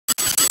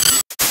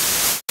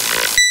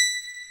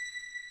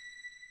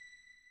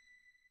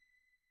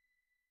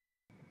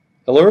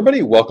Hello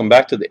everybody, welcome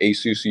back to the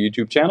ASUS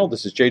YouTube channel.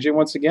 This is JJ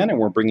once again, and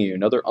we're bringing you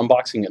another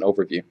unboxing and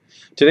overview.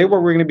 Today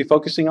what we're going to be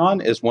focusing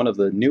on is one of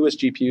the newest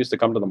GPUs to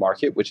come to the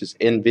market, which is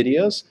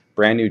NVIDIA's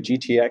brand new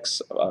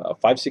GTX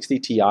 560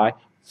 Ti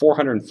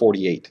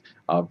 448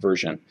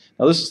 version.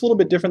 Now this is a little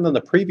bit different than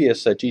the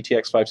previous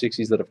GTX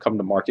 560s that have come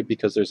to market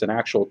because there's an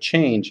actual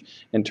change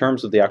in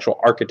terms of the actual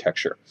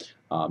architecture.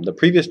 The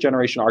previous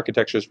generation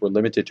architectures were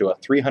limited to a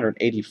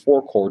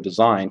 384 core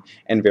design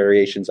and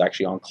variations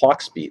actually on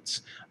clock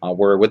speeds,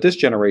 where with this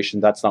generation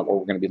that's not what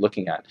we're going to be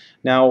looking at.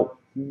 Now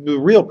the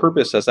real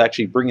purpose as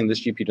actually bringing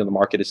this GPU to the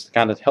market is to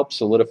kind of help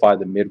solidify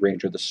the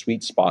mid-range or the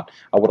sweet spot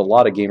of what a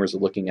lot of gamers are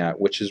looking at,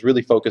 which is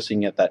really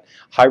focusing at that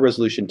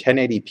high-resolution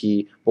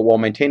 1080p, but while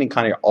maintaining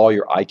kind of all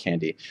your eye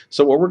candy.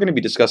 So what we're going to be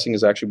discussing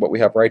is actually what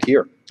we have right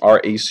here, our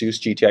ASUS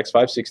GTX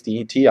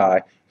 560 Ti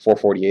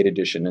 448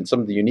 edition, and some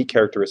of the unique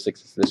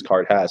characteristics that this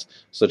card has,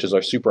 such as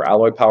our super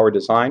alloy power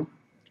design,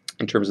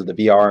 in terms of the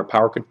VR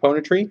power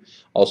componentry,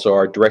 also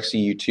our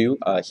DirectCU II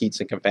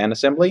Heatsink Fan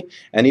assembly,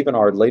 and even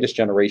our latest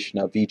generation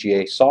of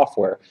VGA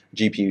software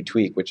GPU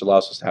tweak, which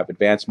allows us to have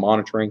advanced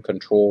monitoring,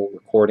 control,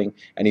 recording,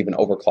 and even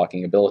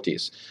overclocking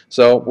abilities.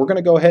 So we're going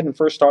to go ahead and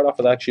first start off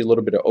with actually a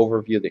little bit of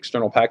overview of the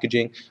external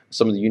packaging,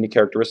 some of the unique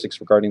characteristics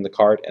regarding the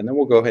card, and then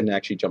we'll go ahead and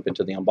actually jump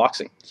into the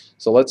unboxing.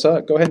 So let's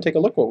go ahead and take a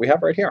look at what we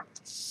have right here.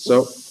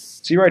 So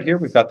see right here,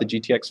 we've got the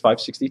GTX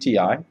 560 Ti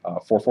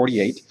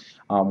 448.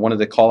 One of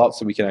the callouts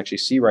that we can actually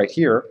see right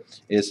here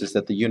is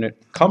that the unit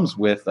comes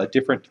with a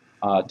different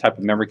type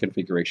of memory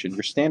configuration.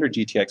 Your standard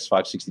GTX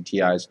 560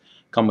 Ti's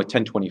come with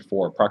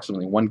 1024,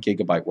 approximately 1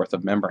 GB worth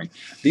of memory.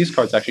 These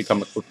cards actually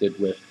come equipped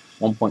with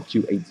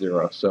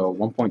 1.280, so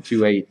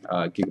 1.28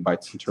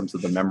 gigabytes in terms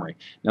of the memory.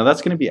 Now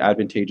that's going to be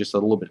advantageous at a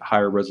little bit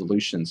higher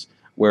resolutions,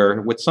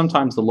 where with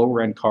sometimes the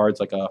lower end cards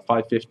like a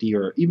 550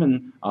 or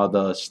even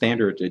the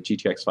standard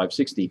GTX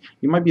 560,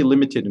 you might be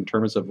limited in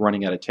terms of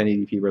running at a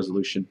 1080p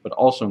resolution, but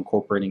also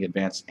incorporating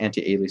advanced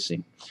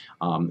anti-aliasing.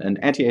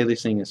 And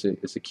anti-aliasing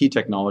is a key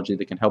technology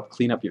that can help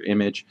clean up your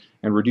image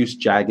and reduce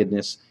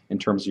jaggedness in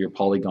terms of your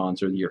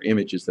polygons or your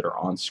images that are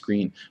on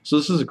screen. So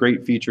this is a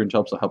great feature in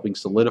terms of helping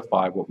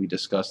solidify what we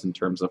discussed in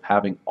terms of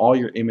having all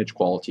your image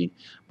quality,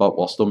 but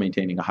while still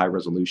maintaining a high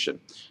resolution.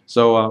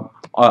 So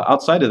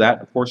outside of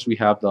that, of course, we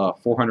have the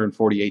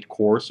 448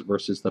 cores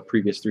versus the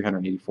previous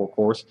 384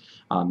 cores.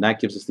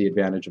 That gives us the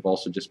advantage of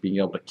also just being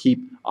able to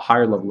keep a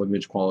higher level of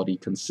image quality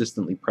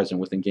consistently present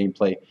within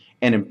gameplay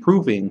and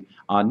improving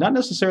not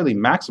necessarily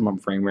maximum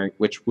frame rate,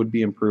 which would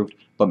be improved,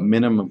 but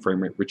minimum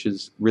frame rate, which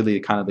is really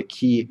kind of the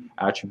key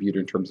attribute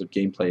in terms of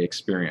gameplay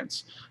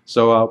experience.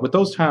 So with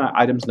those kind of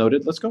items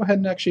noted, let's go ahead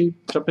and actually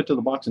jump into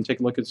the box and take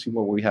a look and see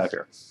what we have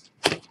here.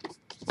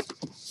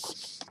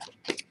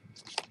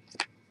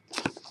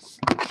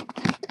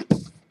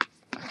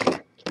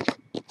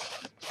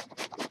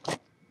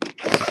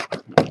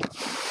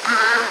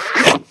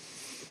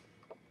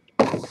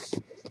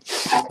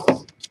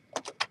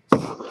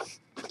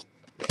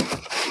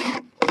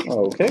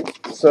 Okay,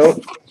 so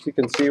as you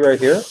can see right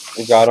here,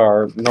 we got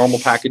our normal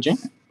packaging.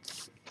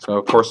 So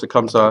of course it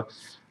comes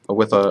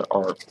with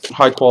our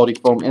high quality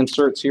foam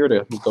inserts here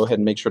to go ahead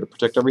and make sure to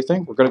protect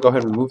everything. We're going to go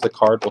ahead and remove the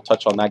card. We'll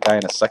touch on that guy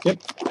in a second.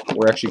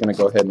 We're actually going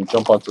to go ahead and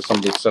jump onto some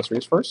of the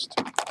accessories first.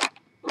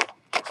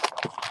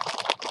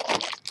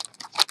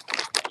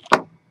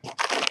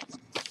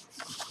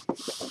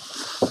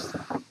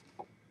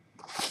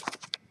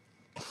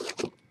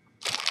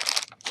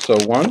 So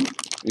one,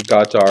 we've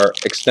got our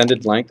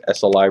extended length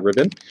SLI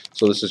ribbon.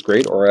 So this is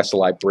great, or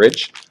SLI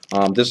bridge.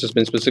 This has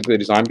been specifically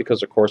designed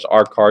because, of course,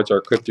 our cards are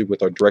equipped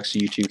with our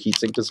DirectCU II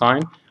heatsink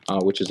design,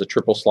 which is a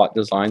triple slot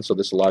design. So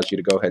this allows you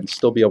to go ahead and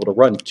still be able to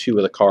run 2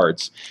 of the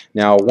cards.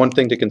 Now, one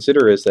thing to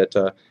consider is that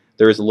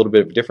there is a little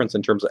bit of a difference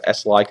in terms of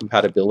SLI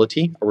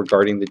compatibility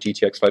regarding the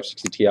GTX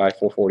 560 Ti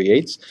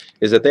 448s,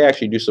 is that they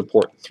actually do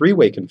support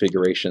 3-way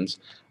configurations,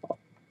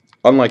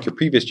 unlike your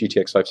previous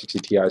GTX 560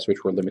 Ti's,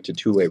 which were limited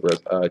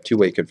to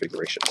two-way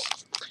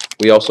configurations.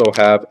 We also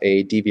have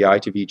a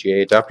DVI to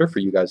VGA adapter for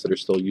you guys that are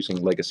still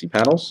using legacy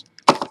panels.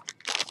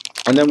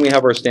 And then we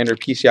have our standard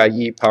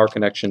PCIe power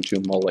connection to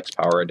Molex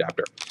power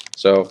adapter.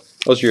 So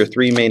those are your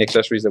 3 main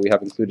accessories that we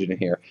have included in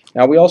here.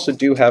 Now we also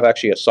do have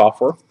actually a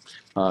software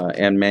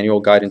and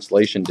manual guide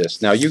installation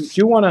disc. Now you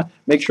do want to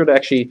make sure to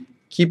actually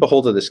keep a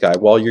hold of this guy.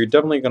 While you're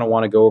definitely going to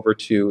want to go over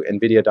to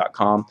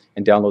NVIDIA.com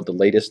and download the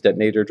latest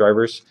detonator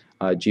drivers,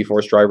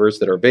 GeForce drivers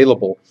that are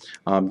available,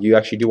 you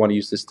actually do want to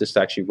use this disc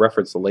to actually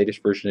reference the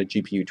latest version of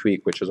GPU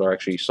Tweak, which is our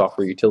actually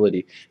software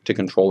utility to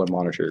control and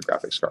monitor your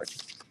graphics card.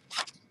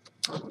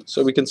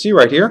 So we can see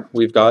right here,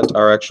 we've got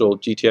our actual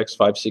GTX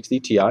 560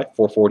 Ti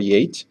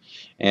 448,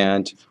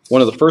 and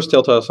one of the first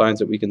telltale signs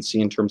that we can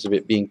see in terms of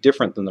it being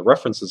different than the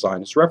reference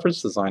design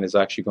is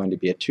actually going to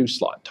be a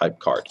 2-slot type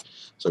card.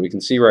 So we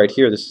can see right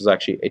here, this is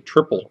actually a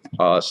triple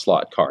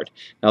slot card.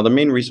 Now the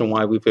main reason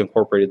why we've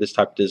incorporated this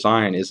type of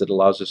design is it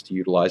allows us to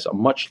utilize a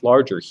much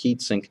larger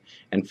heatsink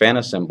and fan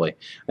assembly.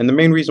 And the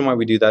main reason why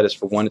we do that is,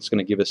 for one, it's going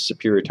to give us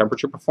superior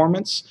temperature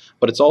performance,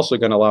 but it's also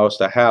going to allow us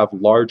to have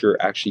larger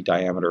actually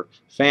diameter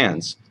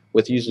fans,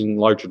 with using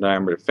larger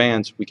diameter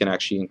fans, we can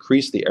actually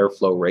increase the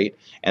airflow rate,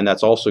 and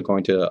that's also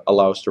going to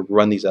allow us to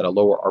run these at a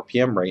lower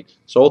RPM rate,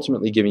 so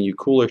ultimately giving you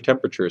cooler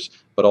temperatures,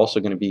 but also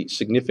going to be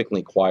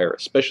significantly quieter,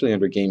 especially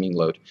under gaming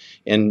load.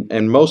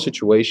 In most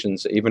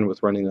situations, even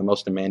with running the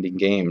most demanding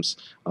games,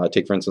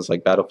 take for instance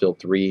like Battlefield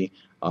 3,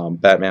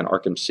 Batman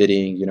Arkham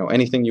City,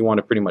 anything you want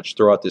to pretty much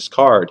throw out this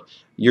card,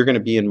 you're going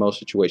to be in most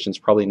situations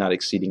probably not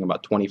exceeding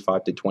about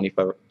 25 to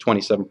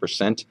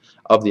 27%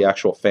 of the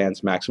actual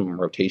fan's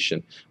maximum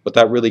rotation. What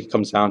that really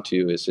comes down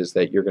to is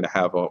that you're going to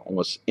have a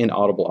almost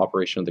inaudible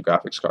operation of the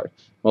graphics card.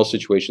 Most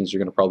situations you're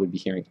going to probably be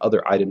hearing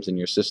other items in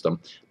your system,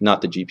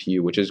 not the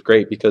GPU, which is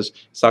great because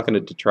it's not going to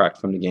detract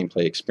from the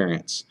gameplay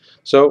experience.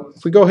 So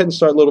if we go ahead and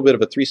start a little bit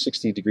of a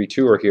 360-degree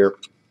tour here,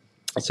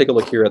 let's take a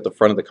look here at the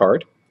front of the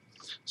card.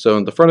 So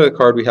in the front of the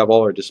card we have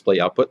all our display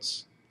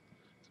outputs.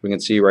 We can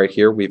see right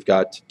here we've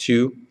got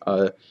two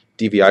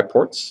DVI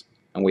ports,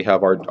 and we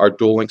have our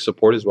dual link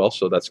support as well,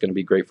 so that's going to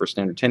be great for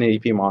standard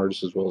 1080p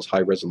monitors as well as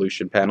high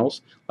resolution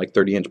panels like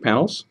 30-inch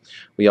panels.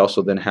 We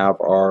also then have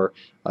our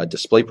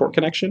DisplayPort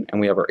connection, and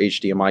we have our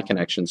HDMI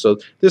connection. So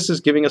this is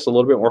giving us a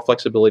little bit more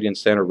flexibility in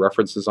standard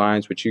reference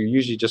designs, which are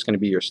usually just going to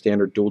be your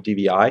standard dual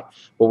DVI,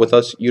 but with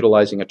us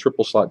utilizing a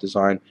triple slot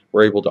design,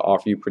 we're able to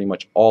offer you pretty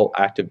much all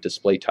active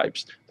display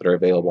types that are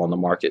available on the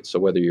market. So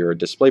whether you're a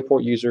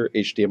DisplayPort user,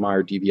 HDMI,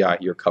 or DVI,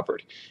 you're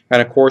covered.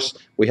 And of course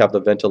we have the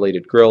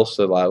ventilated grill,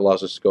 so that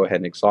allows us to go ahead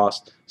and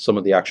exhaust some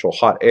of the actual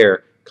hot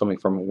air coming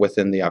from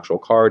within the actual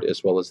card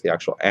as well as the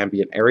actual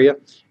ambient area,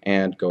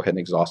 and go ahead and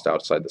exhaust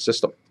outside the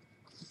system.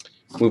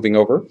 Moving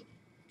over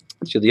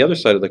to the other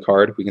side of the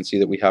card, we can see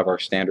that we have our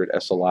standard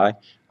SLI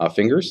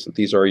fingers.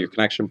 These are your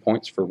connection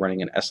points for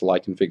running an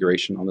SLI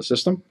configuration on the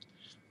system.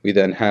 We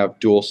then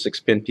have dual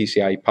 6-pin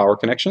PCIe power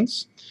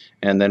connections,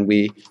 and then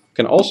we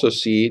can also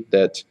see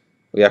that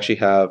we actually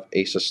have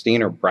a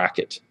sustainer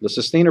bracket. The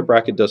sustainer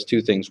bracket does two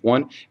things.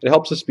 One, it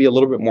helps us be a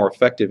little bit more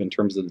effective in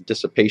terms of the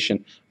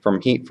dissipation from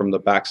heat from the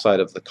backside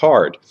of the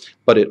card,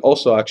 but it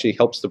also actually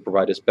helps to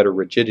provide us better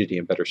rigidity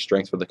and better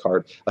strength for the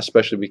card,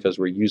 especially because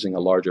we're using a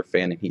larger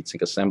fan and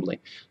heatsink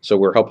assembly. So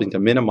we're helping to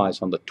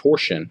minimize on the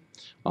torsion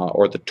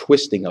or the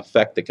twisting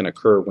effect that can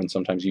occur when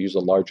sometimes you use a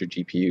larger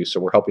GPU. So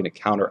we're helping to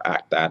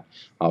counteract that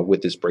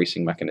with this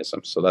bracing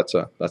mechanism. So that's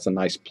a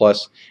nice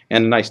plus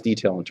and a nice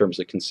detail in terms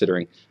of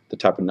considering the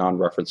type of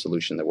non-reference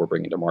solution that we're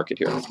bringing to market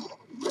here.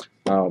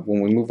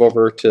 When we move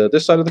over to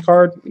this side of the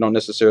card, we don't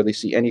necessarily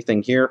see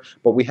anything here,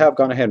 but we have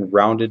gone ahead and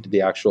rounded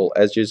the actual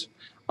edges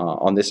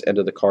on this end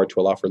of the card to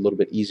allow for a little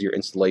bit easier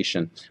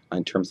installation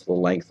in terms of the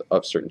length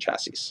of certain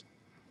chassis.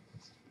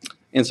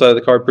 Inside of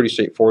the card, pretty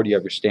straightforward. You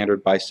have your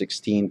standard by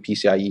 16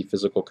 PCIe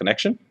physical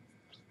connection,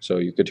 so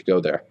you're good to go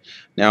there.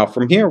 Now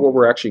from here, what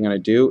we're actually going to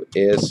do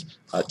is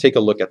take a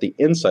look at the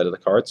inside of the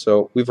card.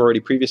 So we've already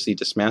previously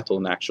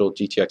dismantled an actual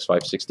GTX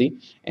 560,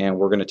 and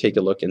we're going to take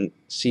a look and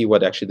see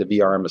what actually the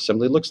VRM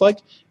assembly looks like,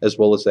 as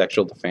well as the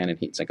fan and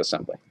heatsink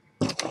assembly.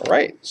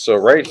 Alright, so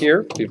right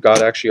here we've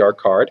got actually our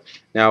card.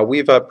 Now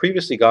we've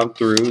previously gone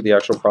through the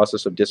actual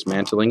process of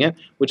dismantling it,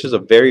 which is a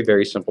very,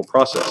 very simple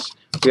process.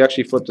 If we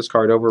actually flip this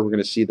card over, we're going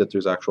to see that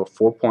there's actual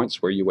 4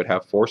 points where you would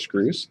have 4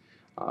 screws.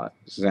 For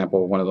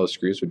example, one of those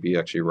screws would be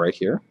actually right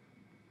here.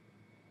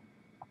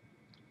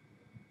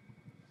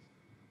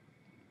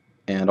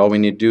 And all we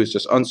need to do is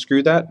just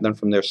unscrew that, then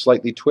from there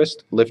slightly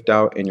twist, lift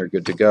out, and you're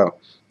good to go.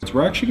 So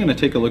we're actually going to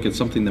take a look at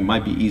something that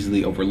might be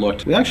easily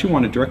overlooked. We actually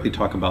want to directly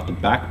talk about the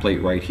back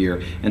plate right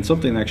here, and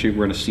something that actually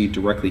we're going to see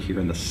directly here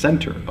in the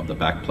center of the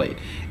back plate.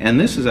 And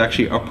this is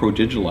actually a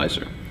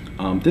prodigitalizer.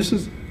 This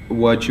is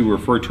what you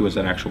refer to as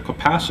an actual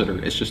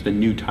capacitor. It's just a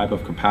new type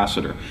of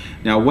capacitor.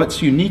 Now what's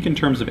unique in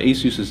terms of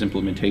ASUS's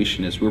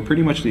implementation is we're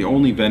pretty much the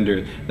only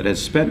vendor that has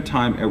spent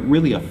time at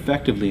really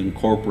effectively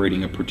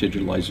incorporating a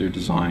prodigitalizer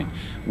design.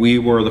 We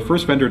were the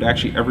first vendor to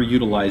actually ever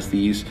utilize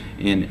these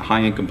in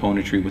high-end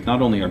componentry with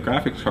not only our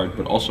graphics card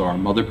but also our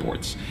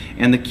motherboards.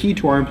 And the key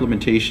to our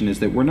implementation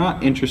is that we're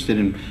not interested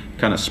in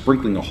kind of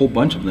sprinkling a whole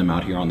bunch of them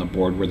out here on the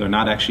board where they're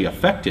not actually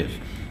effective,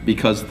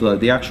 because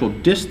the actual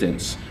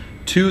distance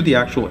to the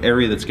actual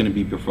area that's going to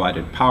be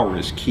provided power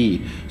is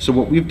key. So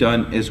what we've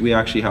done is we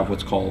actually have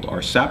what's called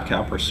our SAP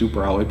cap, or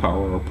super alloy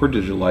power, or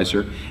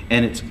prodigitalizer,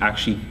 and it's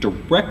actually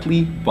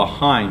directly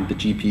behind the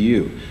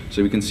GPU.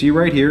 So we can see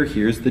right here,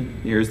 here's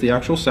the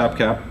actual SAP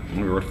cap.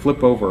 When we were to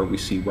flip over, we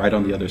see right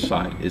on the other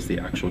side is the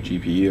actual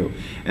GPU.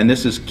 And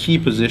this is key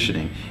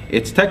positioning.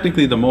 It's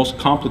technically the most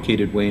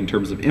complicated way in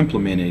terms of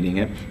implementing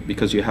it,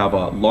 because you have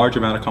a large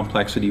amount of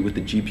complexity with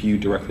the GPU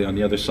directly on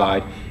the other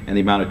side and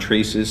the amount of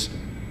traces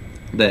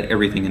that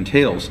everything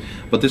entails.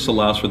 But this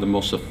allows for the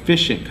most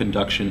efficient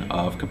conduction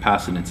of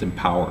capacitance and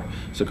power.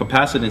 So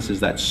capacitance is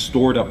that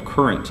stored up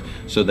current,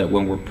 so that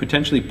when we're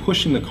potentially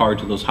pushing the card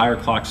to those higher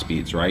clock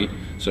speeds, right?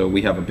 So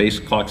we have a base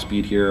clock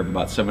speed here of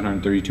about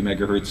 732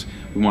 megahertz.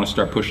 We want to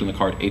start pushing the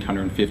card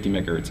 850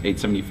 megahertz,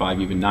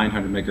 875, even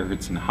 900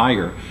 megahertz and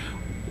higher.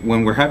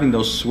 When we're having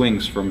those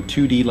swings from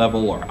 2D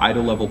level or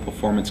idle level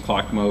performance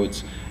clock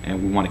modes,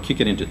 and we want to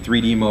kick it into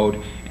 3D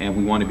mode, and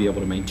we want to be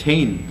able to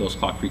maintain those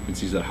clock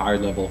frequencies at a higher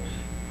level,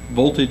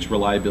 Voltage,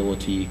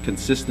 reliability,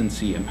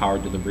 consistency, and power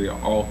delivery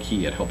are all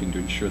key at helping to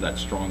ensure that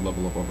strong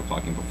level of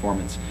overclocking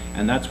performance,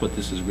 and that's what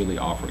this is really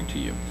offering to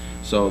you.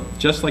 So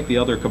just like the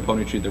other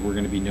componentry that we're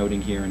going to be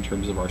noting here in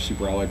terms of our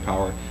superalloy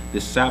power,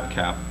 this SAP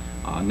cap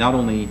not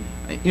only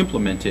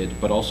implemented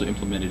but also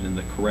implemented in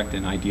the correct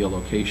and ideal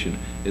location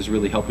is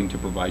really helping to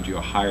provide you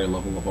a higher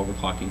level of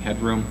overclocking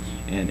headroom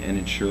and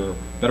ensure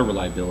better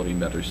reliability and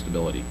better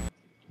stability.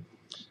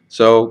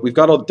 So we've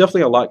got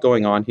definitely a lot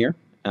going on here.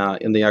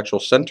 In the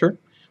actual center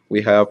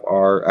we have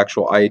our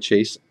actual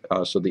IHA,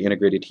 so the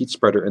integrated heat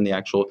spreader, and the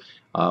actual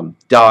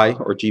die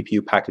or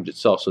GPU package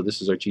itself. So this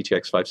is our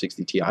GTX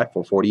 560 Ti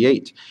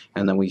 448,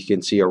 and then we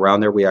can see around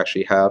there we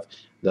actually have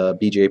the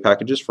BGA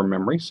packages for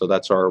memory, so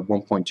that's our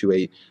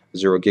 1.280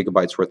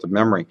 gigabytes worth of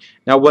memory.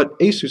 Now what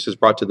ASUS has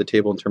brought to the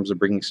table in terms of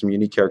bringing some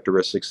unique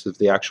characteristics is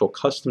the actual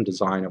custom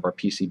design of our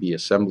PCB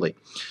assembly.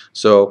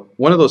 So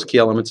one of those key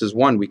elements is,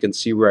 one, we can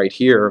see right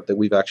here that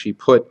we've actually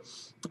put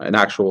an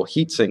actual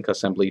heatsink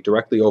assembly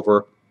directly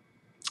over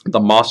the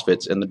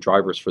MOSFETs and the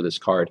drivers for this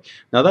card.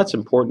 Now that's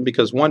important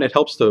because, one, it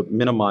helps to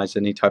minimize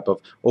any type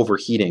of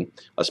overheating,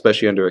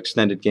 especially under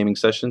extended gaming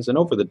sessions and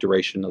over the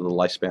duration of the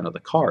lifespan of the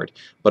card.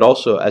 But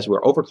also, as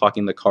we're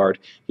overclocking the card,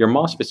 your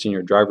MOSFETs and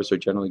your drivers are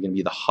generally going to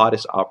be the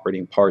hottest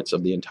operating parts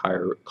of the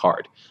entire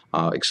card,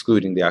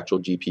 excluding the actual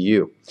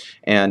GPU.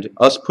 And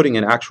us putting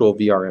an actual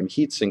VRM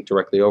heatsink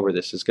directly over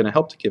this is going to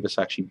help to give us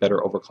actually better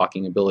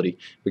overclocking ability,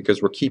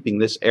 because we're keeping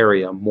this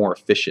area more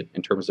efficient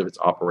in terms of its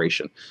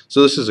operation.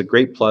 So this is a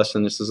great plus,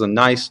 and this is a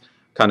nice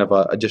kind of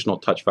additional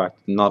touch factor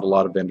not a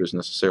lot of vendors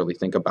necessarily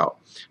think about.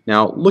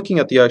 Now, looking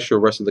at the actual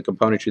rest of the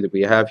componentry that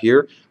we have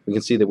here, we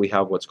can see that we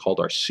have what's called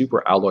our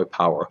super alloy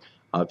power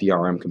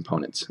VRM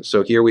components.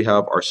 So here we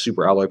have our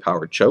super alloy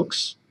powered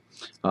chokes.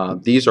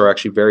 These are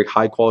actually very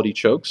high quality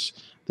chokes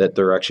that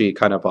they're actually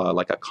kind of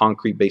like a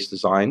concrete based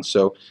design,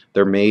 so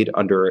they're made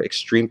under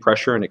extreme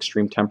pressure and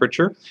extreme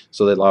temperature,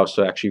 so they allow us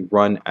to actually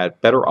run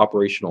at better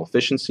operational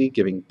efficiency,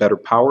 giving better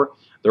power.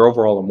 They're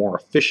overall a more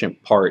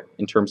efficient part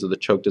in terms of the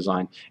choke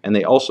design, and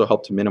they also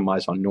help to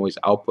minimize on noise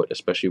output,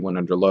 especially when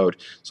under load.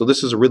 So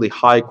this is a really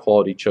high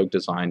quality choke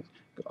design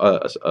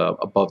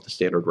above the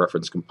standard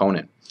reference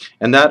component,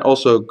 and that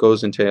also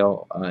goes in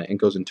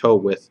tow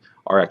with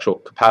our actual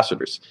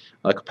capacitors.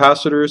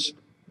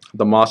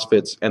 The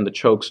MOSFETs and the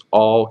chokes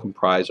all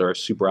comprise our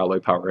super alloy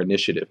power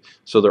initiative,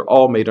 so they're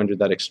all made under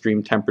that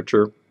extreme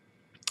temperature,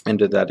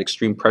 into that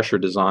extreme pressure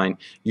design,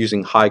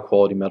 using high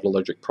quality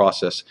metallurgic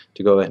process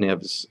to go ahead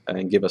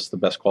and give us the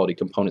best quality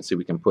components that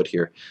we can put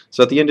here.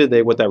 So at the end of the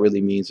day, what that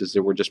really means is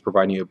that we're just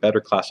providing you a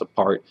better class of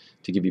part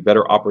to give you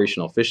better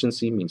operational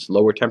efficiency, means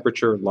lower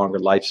temperature, longer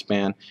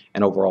lifespan,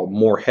 and overall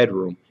more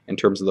headroom in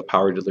terms of the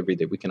power delivery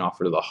that we can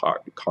offer to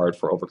the card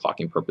for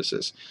overclocking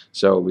purposes.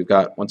 So we've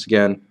got, once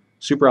again,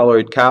 super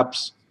alloyed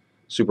caps,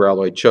 super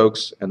alloyed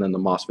chokes, and then the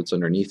MOSFETs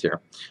underneath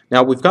here.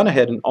 Now we've gone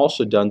ahead and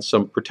also done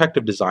some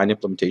protective design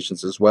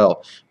implementations as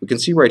well. We can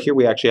see right here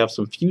we actually have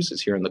some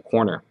fuses here in the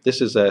corner.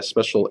 This is a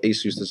special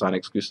ASUS design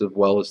exclusive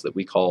as that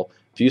we call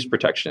fuse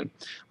protection.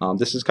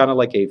 This is kind of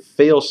like a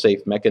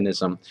fail-safe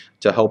mechanism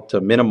to help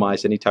to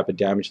minimize any type of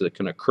damage that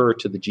can occur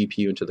to the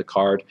GPU and to the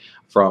card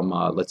from,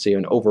 let's say,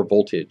 an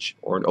overvoltage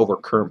or an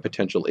overcurrent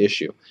potential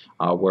issue,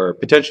 where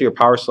potentially your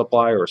power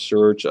supply or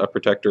surge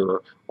protector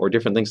or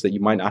different things that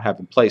you might not have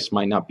in place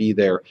might not be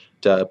there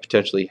to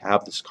potentially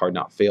have this card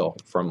not fail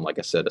from, like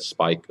I said, a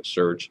spike, a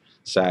surge,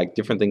 sag,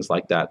 different things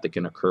like that that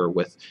can occur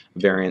with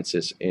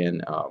variances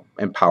in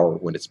power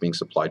when it's being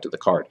supplied to the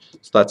card.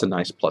 So that's a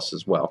nice plus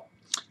as well.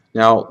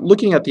 Now,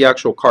 looking at the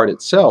actual card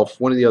itself,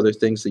 one of the other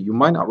things that you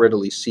might not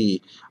readily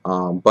see,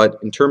 but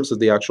in terms of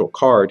the actual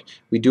card,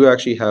 we do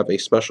actually have a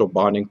special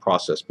bonding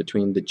process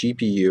between the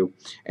GPU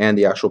and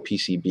the actual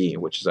PCB,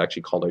 which is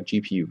actually called our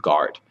GPU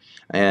guard.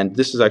 And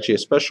this is actually a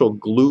special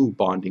glue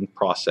bonding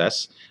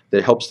process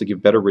that helps to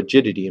give better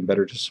rigidity and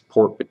better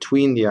support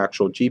between the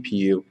actual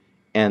GPU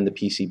and the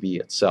PCB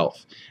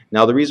itself.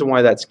 Now, the reason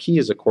why that's key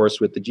is, of course,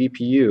 with the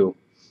GPU,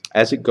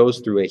 as it goes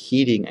through a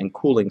heating and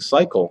cooling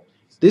cycle,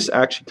 this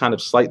actually kind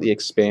of slightly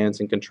expands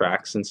and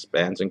contracts and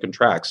expands and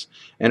contracts.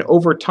 And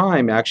over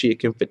time, actually, it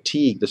can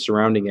fatigue the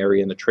surrounding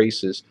area and the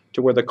traces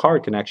to where the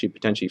card can actually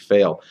potentially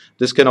fail.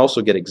 This can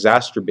also get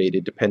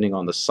exacerbated depending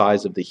on the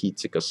size of the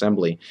heatsink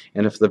assembly.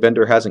 And if the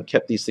vendor hasn't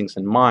kept these things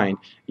in mind,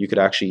 you could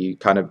actually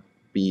kind of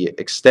be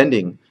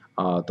extending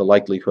the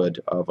likelihood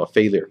of a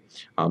failure.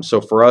 So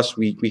for us,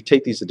 we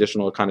take these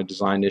additional kind of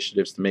design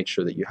initiatives to make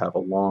sure that you have a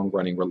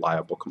long-running,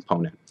 reliable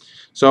component.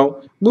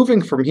 So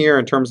moving from here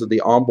in terms of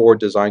the onboard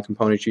design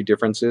componentry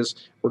differences,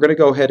 we're going to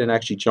go ahead and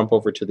actually jump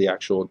over to the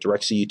actual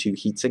DirectCU II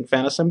Heatsink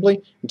Fan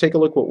assembly and take a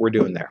look at what we're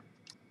doing there.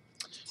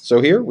 So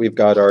here we've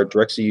got our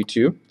DirectCU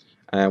II,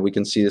 and we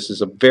can see this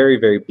is a very,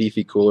 very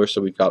beefy cooler.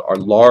 So we've got our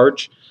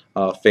large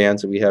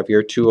fans that we have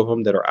here, two of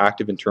them that are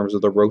active in terms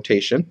of the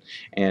rotation.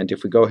 And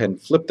if we go ahead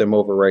and flip them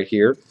over right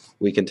here,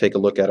 we can take a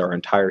look at our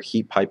entire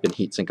heat pipe and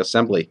heatsink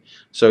assembly.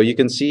 So you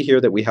can see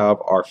here that we have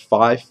our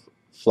 5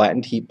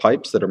 flattened heat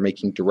pipes that are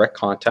making direct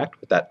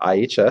contact with that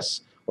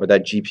IHS or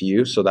that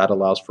GPU, so that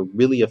allows for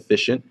really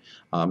efficient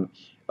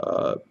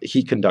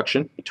heat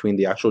conduction between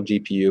the actual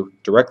GPU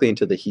directly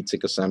into the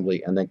heatsink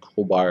assembly and then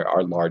cooled by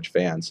our large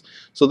fans.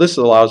 So this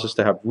allows us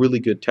to have really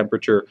good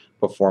temperature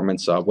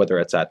performance, whether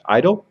it's at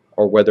idle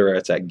or whether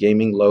it's at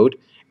gaming load,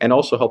 and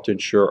also help to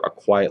ensure a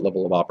quiet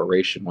level of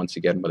operation, once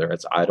again, whether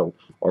it's idle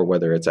or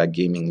whether it's at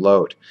gaming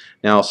load.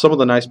 Now, some of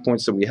the nice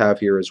points that we have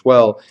here as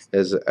well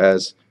is,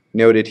 as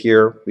noted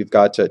here, we've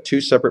got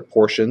two separate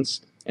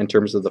portions in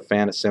terms of the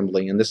fan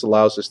assembly, and this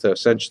allows us to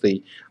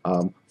essentially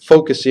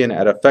focus in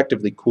at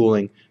effectively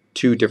cooling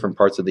two different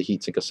parts of the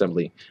heatsink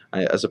assembly,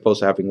 as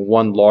opposed to having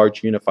one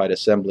large unified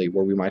assembly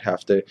where we might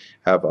have to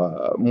have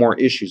more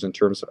issues in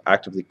terms of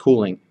actively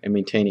cooling and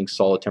maintaining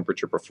solid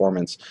temperature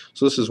performance.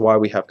 So this is why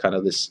we have kind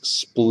of this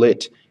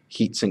split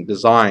heatsink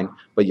design,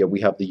 but yet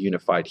we have the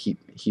unified heat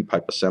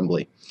pipe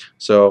assembly.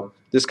 So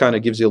this kind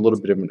of gives you a little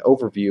bit of an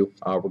overview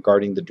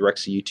regarding the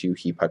DirectCU II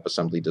heat pipe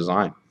assembly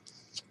design.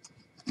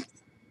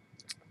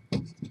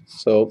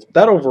 So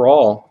that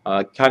overall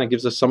kind of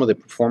gives us some of the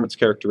performance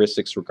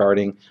characteristics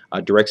regarding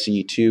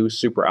DirectCU II,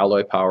 Super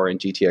Alloy Power, and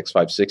GTX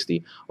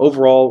 560.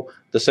 Overall,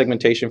 the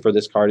segmentation for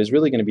this card is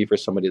really going to be for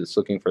somebody that's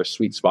looking for a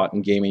sweet spot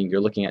in gaming.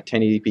 You're looking at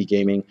 1080p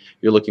gaming,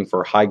 you're looking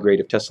for high grade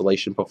of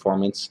tessellation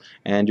performance,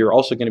 and you're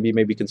also going to be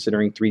maybe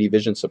considering 3D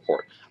vision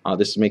support.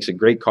 This makes a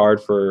great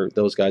card for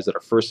those guys that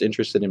are first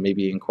interested in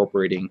maybe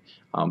incorporating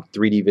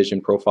 3D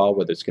vision profile,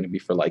 whether it's going to be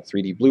for like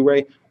 3D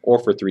Blu-ray or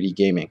for 3D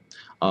gaming.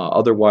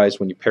 Otherwise,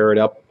 when you pair it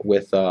up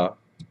with a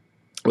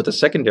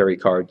secondary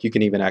card, you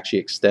can even actually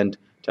extend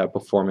to have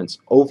performance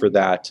over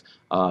that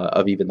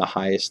of even the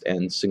highest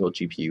end single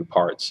GPU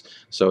parts.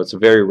 So it's a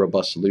very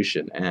robust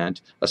solution,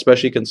 and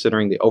especially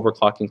considering the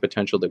overclocking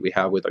potential that we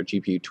have with our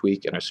GPU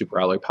tweak and our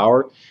Super Alloy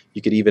Power,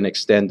 you could even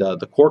extend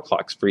the core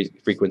clock's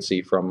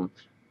frequency from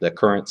the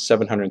current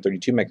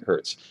 732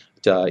 megahertz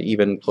to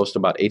even close to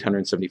about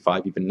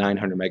 875, even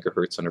 900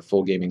 megahertz under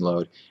full gaming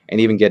load, and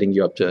even getting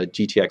you up to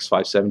GTX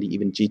 570,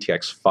 even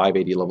GTX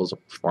 580 levels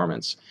of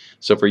performance.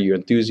 So for you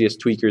enthusiast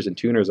tweakers and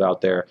tuners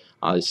out there,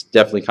 it's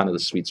definitely kind of the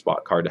sweet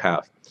spot card to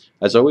have.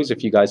 As always,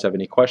 if you guys have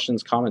any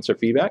questions, comments, or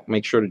feedback,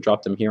 make sure to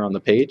drop them here on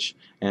the page.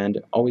 And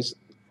always,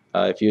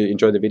 if you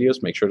enjoy the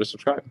videos, make sure to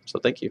subscribe. So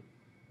thank you.